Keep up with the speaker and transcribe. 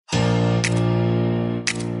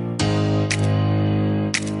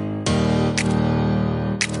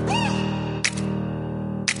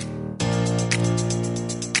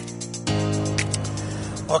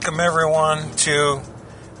Welcome everyone to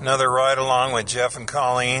another ride along with Jeff and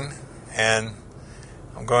Colleen, and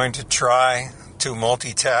I'm going to try to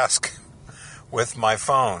multitask with my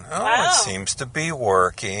phone. Oh, wow. It seems to be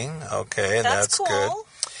working. Okay, that's cool. good. All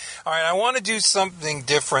right, I want to do something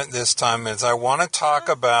different this time, as I want to talk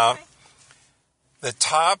about the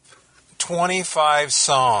top 25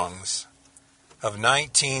 songs of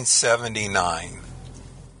 1979.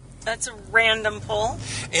 That's a random poll.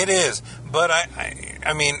 It is, but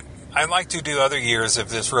I mean, I'd like to do other years if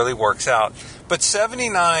this really works out. But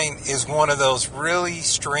 79 is one of those really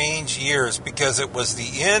strange years because it was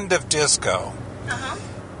the end of disco. Uh-huh.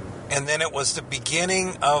 And then it was the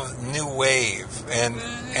beginning of new wave.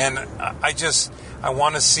 And I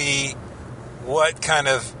want to see what kind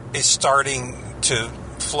of is starting to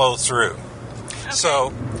flow through. Okay.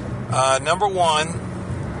 So, number one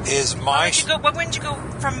is my... When did you go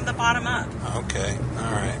from the bottom up? Okay,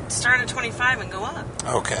 all right. Start at 25 and go up.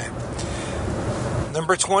 Okay.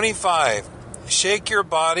 Number 25, Shake Your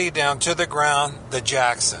Body Down to the Ground, the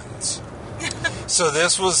Jacksons. So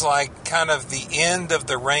this was like kind of the end of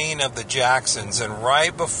the reign of the Jacksons, and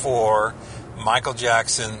right before Michael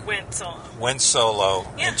Jackson went solo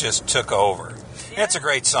Yeah. and just took over. Yeah. It's a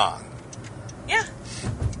great song. Yeah.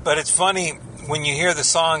 But it's funny, when you hear the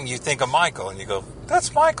song, you think of Michael, and you go,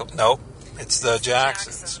 that's Michael. Nope, it's the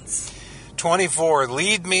Jacksons. 24,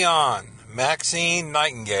 Lead Me On, Maxine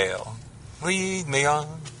Nightingale. Lead me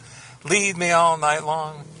on, lead me all night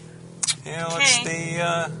long. You know, Okay. it's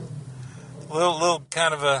the little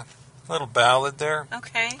kind of a little ballad there.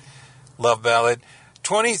 Okay. Love ballad.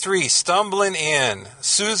 23, Stumbling In,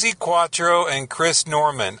 Susie Quattro and Chris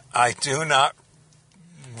Norman. I do not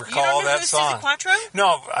recall You don't know that who song. Susie Quattro?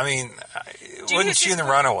 No, I mean, Do you wasn't know she in Susie the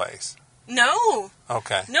Quattro? Runaways? No.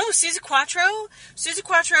 Okay. No, Susie Quattro. Susie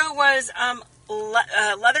Quattro was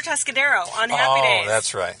Leather Tuscadero on Happy Days. Oh,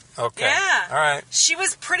 that's right. Okay. Yeah. All right. She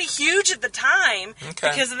was pretty huge at the time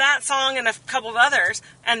Okay. because of that song and a couple of others.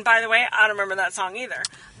 And by the way, I don't remember that song either.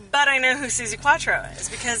 But I know who Susie Quattro is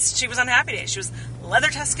because she was on Happy Days. She was Leather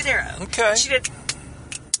Tuscadero. Okay. She did a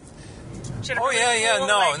Oh, really yeah. cool,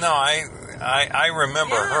 No, I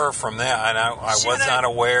remember Yeah. her from that, and I She was had not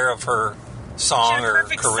aware of her She song had a or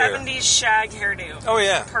perfect career. 70s shag hairdo. Oh,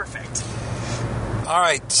 yeah. Perfect. All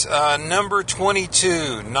right, number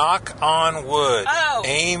 22, Knock on Wood, Oh.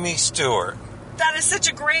 Amy Stewart. That is such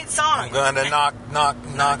a great song. I'm going to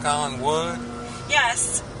knock on wood.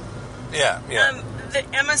 Yes. Yeah. The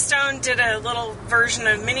Emma Stone did a little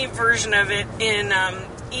mini version of it in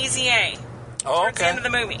Easy A. Oh, Towards the okay. end of the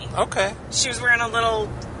movie. Okay. She was wearing a little,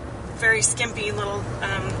 very skimpy little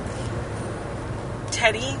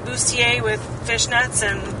teddy bustier with fishnets,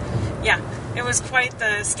 and yeah, it was quite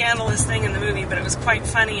the scandalous thing in the movie, but it was quite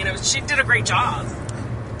funny, and she did a great job.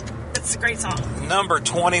 It's a great song. Number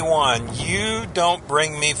 21, You Don't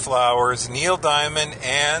Bring Me Flowers, Neil Diamond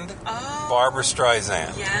and Barbra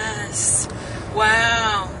Streisand. Yes.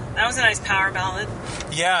 Wow. That was a nice power ballad.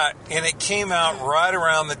 Yeah, and it came out right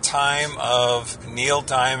around the time of Neil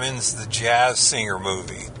Diamond's The Jazz Singer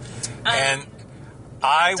movie. And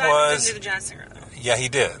I Diamond was... didn't do the jazz singer, though. Yeah, he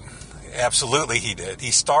did. Absolutely he did.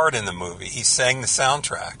 He starred in the movie. He sang the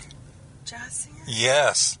soundtrack. Jazz singer?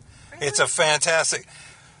 Yes. Really? It's a fantastic...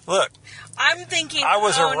 Look, I'm thinking... I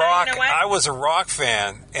was no, you know what? I was a rock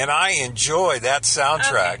fan, and I enjoyed that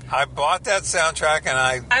soundtrack. Okay. I bought that soundtrack,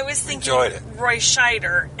 and I was thinking enjoyed it. Roy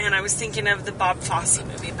Scheider, and I was thinking of the Bob Fosse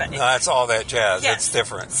movie, but... No, that's all that jazz. Yes. It's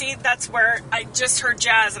different. See, that's where I just heard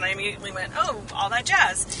jazz, and I immediately went, oh, all that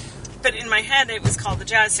jazz. But in my head, it was called The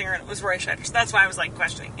Jazz Singer, and it was Roy Scheider. So that's why I was,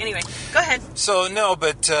 questioning. Anyway, go ahead. So, no,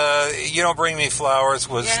 but You Don't Bring Me Flowers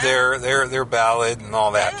was Yeah. their ballad and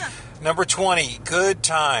all that. Yeah. Number 20, Good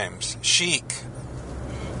Times, Chic.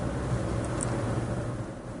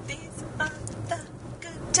 These are the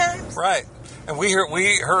good times. Right. And we heard We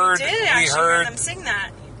did actually hear them sing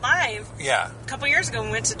that live yeah, a couple years ago when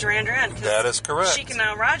we went to Duran Duran. that is correct. Chic and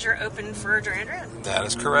Roger opened for Duran Duran. That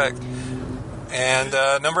is correct. And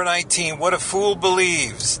number 19, What a Fool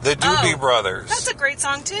Believes, the Doobie Brothers. That's a great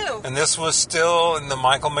song, too. And this was still in the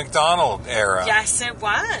Michael McDonald era. Yes, it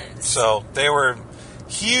was. So they were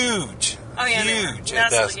huge. Oh, yeah, huge they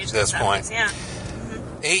at were. Huge this point. Yeah.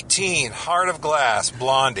 18, Heart of Glass,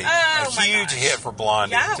 Blondie. Oh, a my huge gosh. hit for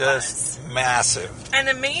Blondie. Yeah, it Just massive. And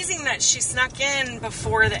amazing that she snuck in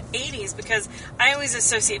before the 80s, because I always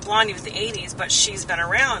associate Blondie with the 80s, but she's been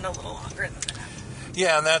around a little longer than that.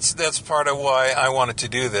 Yeah, and that's part of why I wanted to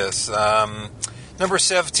do this. Number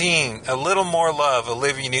 17, A Little More Love,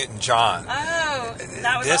 Olivia Newton-John. Oh,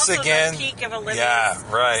 that was This also again, the peak of Olivia's yeah,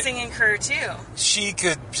 right. singing career, too. She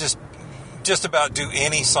could just about do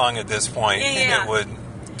any song at this point, Yeah, and yeah. it would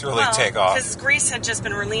to really take off. Because Grease had just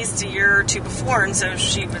been released a year or two before, and so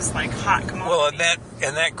she was like hot commodity. Well,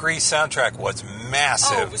 and that Grease soundtrack was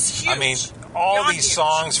massive. Oh, it was huge. I mean, all Beyond these huge.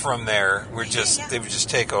 songs from there were just they would just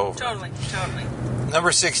take over. Totally.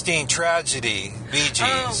 Number 16, Tragedy, Bee Gees.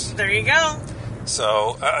 Oh, there you go.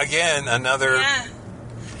 So again, another. Yeah.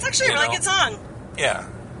 It's actually a really good song. Yeah.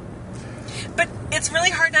 But it's really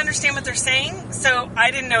hard to understand what they're saying, so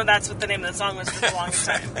I didn't know that's what the name of the song was for the longest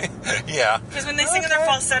time. Yeah. Because when they sing in their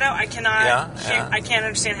falsetto, I cannot. Yeah. I can't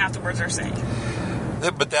understand half the words they're saying.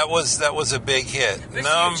 But that was a big hit. was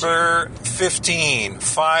Number 15,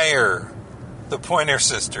 Fire, the Pointer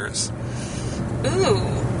Sisters. Ooh.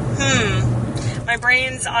 My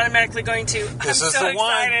brain's automatically going to. This I'm is so the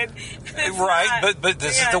one, excited. It's right? not. But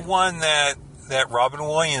this is the one that Robin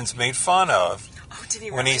Williams made fun of Oh, did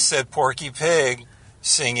he when really? he said Porky Pig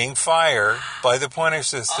singing Fire by the Pointer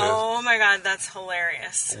Sisters. Oh my God, that's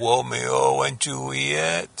hilarious. Romeo and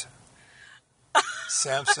Juliet,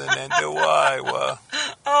 Samson and Delilah.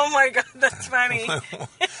 Oh my God, that's funny.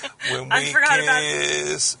 When I we forgot about-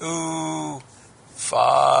 kiss, ooh,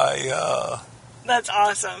 fire. That's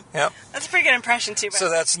awesome. Yep. That's a pretty good impression too. So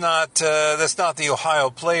that's not the Ohio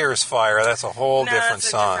Players' Fire. That's a whole No, different that's a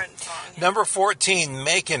song. different song, yeah. Number 14,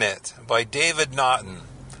 Making It by David Naughton.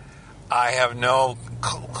 I have no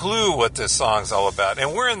clue what this song's all about,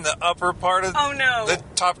 and we're in the upper part of the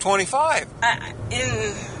top 25.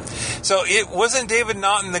 So it wasn't David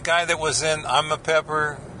Naughton the guy that was in I'm a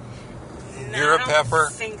Pepper, You're a Pepper? I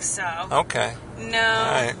don't think so. Okay. No.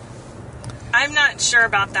 All right. I'm not sure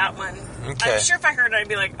about that one. Okay. I'm sure if I heard it, I'd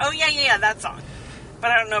be like, oh, yeah, that song.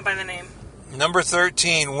 But I don't know by the name. Number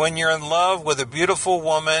 13, When You're in Love with a Beautiful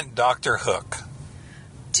Woman, Dr. Hook.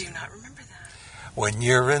 Do not remember that. When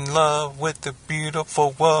you're in love with a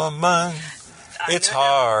beautiful woman, it's know that.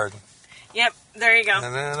 hard. Yep, there you go.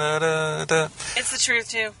 Da-da-da-da. It's the truth,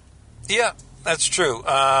 too. Yeah, that's true.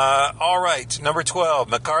 All right, number 12,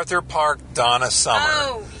 MacArthur Park, Donna Summer.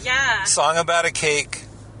 Oh, yeah. Song about a cake,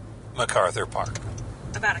 MacArthur Park.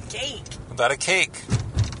 About a cake. About a cake.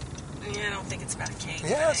 Yeah, I don't think it's about a cake.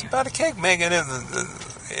 Yeah, it's about a cake. Making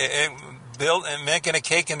making a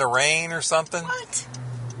cake in the rain or something. What?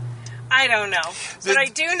 I don't know. But I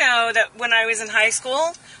do know that when I was in high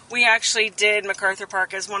school, we actually did MacArthur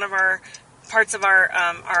Park as one of our parts of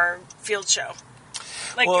our field show.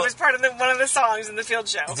 Like, it was part of one of the songs in the field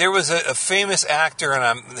show. There was a famous actor,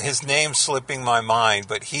 and his name's slipping my mind,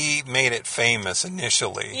 but he made it famous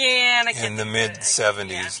initially. Yeah, and I can't in the think of it.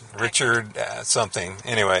 mid-'70s. Yeah, Richard something.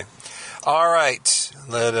 Anyway. All right.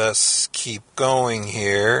 Let us keep going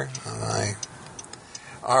here.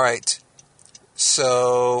 All right.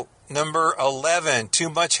 So, number 11, Too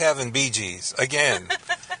Much Heaven, Bee Gees. Again,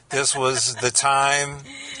 this was the time...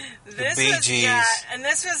 This Bee was, Gees. yeah, and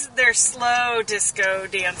this was their slow disco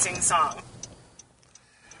dancing song.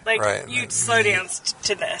 Like, Right. you slow danced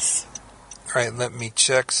to this. All right, let me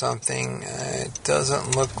check something. It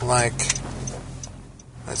doesn't look like...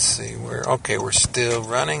 Let's see. We're still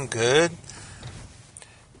running. Good.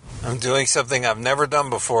 I'm doing something I've never done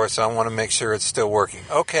before, so I want to make sure it's still working.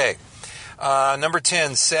 Okay. Number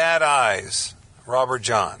 10, Sad Eyes, Robert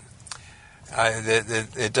John.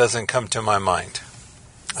 It doesn't come to my mind.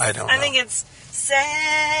 I don't know. I think it's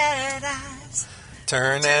Sad Eyes.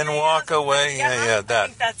 Turn and walk away. Yeah, that. I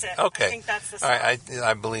think that's it. Okay. I think that's the song. All right,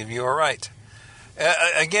 I believe you are right.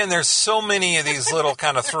 Again, there's so many of these little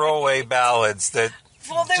kind of throwaway ballads that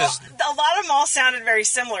Well, a lot of them all sounded very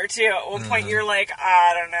similar, too. At one point, you're like,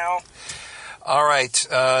 I don't know. All right,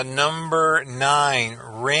 number 9,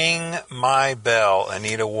 Ring My Bell,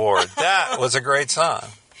 Anita Ward. That was a great song.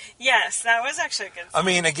 Yes, that was actually a good song. I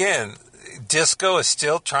mean, again, disco is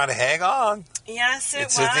still trying to hang on. Yes,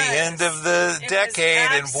 It's was. at the end of the It was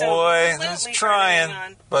decade, and boy, it's absolutely trying.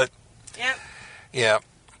 hang on. But, Yep. yeah,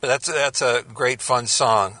 but that's a great, fun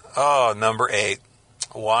song. Oh, number 8,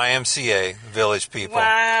 YMCA, Village People.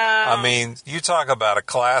 Wow. I mean, you talk about a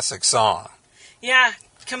classic song. Yeah,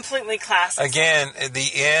 completely classic. Again, at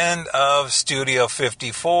the end of Studio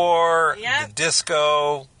 54, Yep. the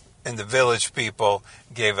disco and the Village People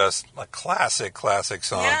gave us a classic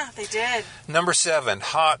song. Yeah, they did. Number 7,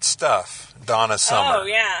 Hot Stuff, Donna Summer. Oh,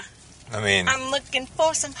 yeah. I mean, I'm looking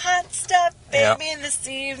for some hot stuff, baby, this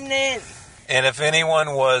evening. and if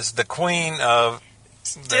anyone was the queen of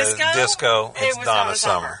the disco, it's It was Donna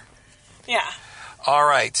Summer. Yeah. All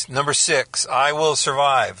right, number 6, I Will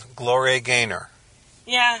Survive, Gloria Gaynor.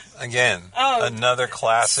 Yeah. Again, Oh, another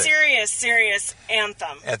classic. Serious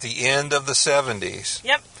anthem. At the end of the 70s.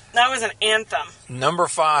 Yep, that was an anthem. Number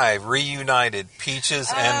 5, Reunited, Peaches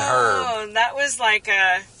and Herb. Oh, that was like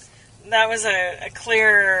That was a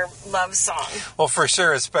clear love song. Well, for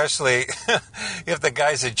sure, especially if the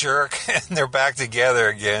guy's a jerk and they're back together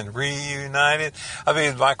again, reunited. I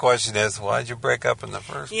mean, my question is, why'd you break up in the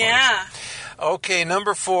first place? Yeah. Okay,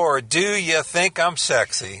 number 4. Do you think I'm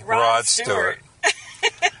sexy? Rod Stewart.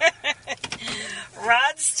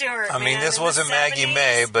 Rod Stewart. I mean, this wasn't Maggie 70s.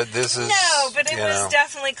 May, but this is... No, but it was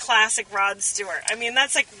definitely classic Rod Stewart. I mean,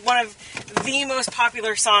 that's like one of the most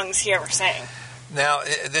popular songs he ever sang. Now,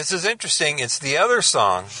 this is interesting. It's the other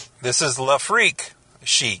song. This is La Freak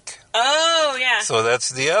Chic. Oh, yeah. So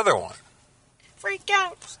that's the other one. Freak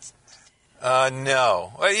out.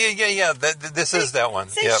 No. Yeah. This is that one.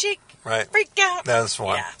 Say chic. Right. Freak out. That's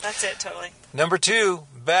one. Yeah, that's it, totally. Number 2,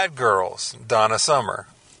 Bad Girls, Donna Summer.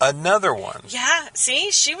 Another one. Yeah, see?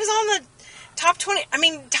 She was on the top 20. I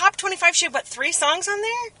mean, top 25. She had, what, 3 songs on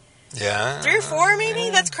there? Yeah. 3 or 4, maybe?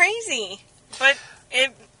 That's crazy. But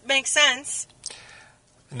it makes sense.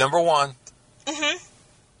 Number 1.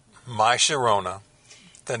 Mm-hmm. My Sharona,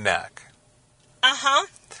 The Knack. Uh-huh.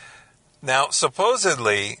 Now,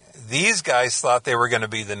 supposedly, these guys thought they were going to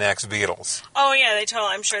be the next Beatles. Oh, yeah,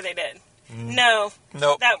 I'm sure they did. No.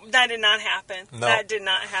 Nope. That did not happen. Nope. That did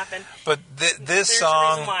not happen. But this There's song a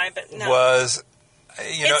reason why, but no. was,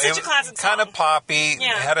 It's such a classic kind song. of poppy,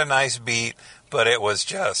 Yeah. had a nice beat, but it was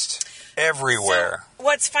just everywhere. So,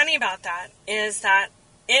 what's funny about that is that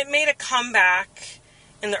it made a comeback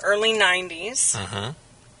in the early 90s. Mm-hmm.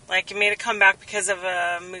 Like, it made a comeback because of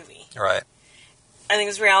a movie. Right. I think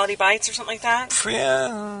it was Reality Bites or something like that.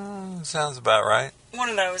 Yeah, sounds about right. One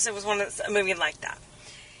of those. It was a movie like that.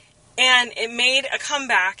 And it made a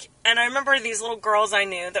comeback. And I remember these little girls I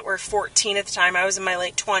knew that were 14 at the time. I was in my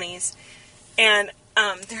late 20s. And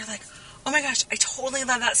they're like, oh my gosh, I totally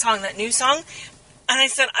love that song, that new song. And I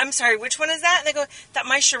said, I'm sorry, which one is that? And they go, that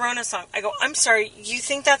My Sharona song. I go, I'm sorry, you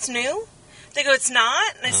think that's new? They go, it's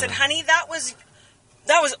not? And I said, honey, that was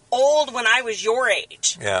old when I was your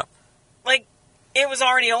age. Yeah. Like, it was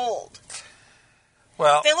already old.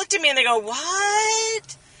 Well, They looked at me and they go,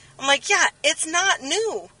 what? I'm like, yeah, it's not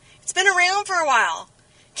new. It's been around for a while.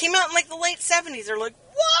 Came out in like the late 70s. They're like,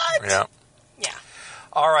 what? yeah. Yeah.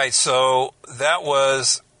 All right, so that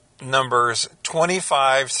was numbers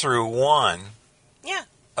 25 through 1 Yeah.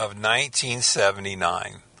 of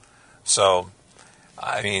 1979. So,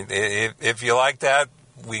 I mean, if you like that,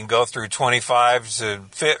 we can go through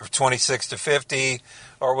 26 to 50,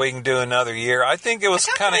 or we can do another year. I think it was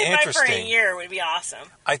kind of interesting. For a year would be awesome.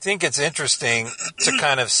 I think it's interesting to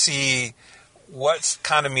kind of see what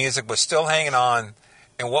kind of music was still hanging on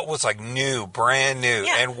and what was like new, brand new,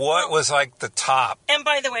 and what was like the top. And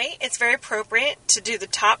by the way, it's very appropriate to do the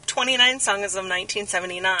top 29 songs of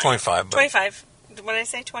 1979. 25. 25. What did I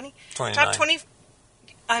say, 20? 29. Top 20.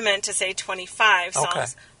 I meant to say 25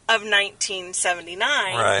 songs of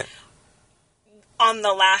 1979. Right. On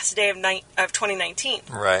the last day of 2019.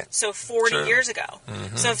 Right. So 40 years ago.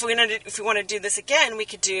 Mm-hmm. So if we want to do this again, we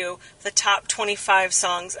could do the top 25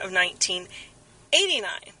 songs of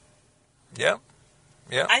 1989. Yep.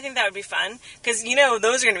 Yeah. I think that would be fun because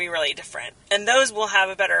those are going to be really different, and those will have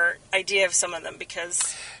a better idea of some of them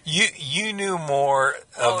because you knew more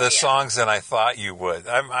of the songs than I thought you would.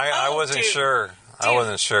 I wasn't sure. Dude, I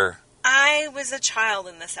wasn't sure. I was a child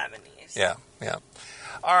in the 70s. Yeah.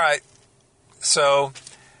 All right. So,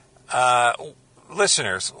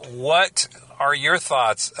 listeners, what are your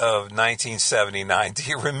thoughts of 1979? Do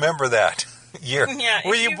you remember that year? Yeah,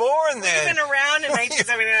 were you born then? You've been around in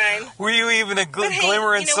 1979. Were you even a good hey,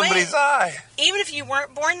 glimmer in somebody's eye? Even if you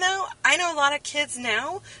weren't born, though, I know a lot of kids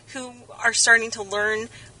now who are starting to learn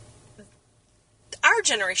our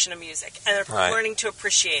generation of music, and they're learning to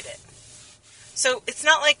appreciate it. So it's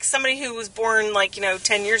not like somebody who was born,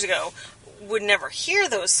 10 years ago would never hear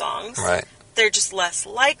those songs. Right. They're just less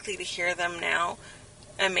likely to hear them now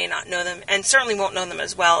and may not know them, and certainly won't know them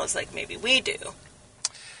as well as, maybe we do.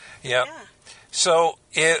 Yep. Yeah. So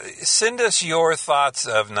send us your thoughts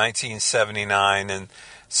of 1979 and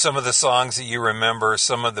some of the songs that you remember,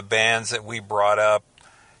 some of the bands that we brought up.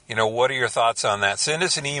 What are your thoughts on that? Send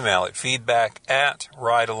us an email at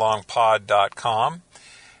feedback@ridealongpod.com.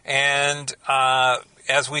 And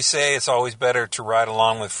as we say, it's always better to ride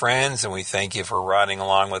along with friends, and we thank you for riding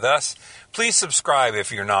along with us. Please subscribe if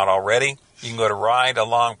you're not already. You can go to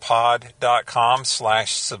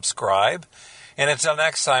ridealongpod.com/subscribe. And until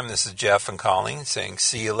next time, this is Jeff and Colleen saying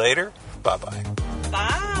see you later. Bye-bye.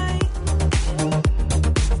 Bye.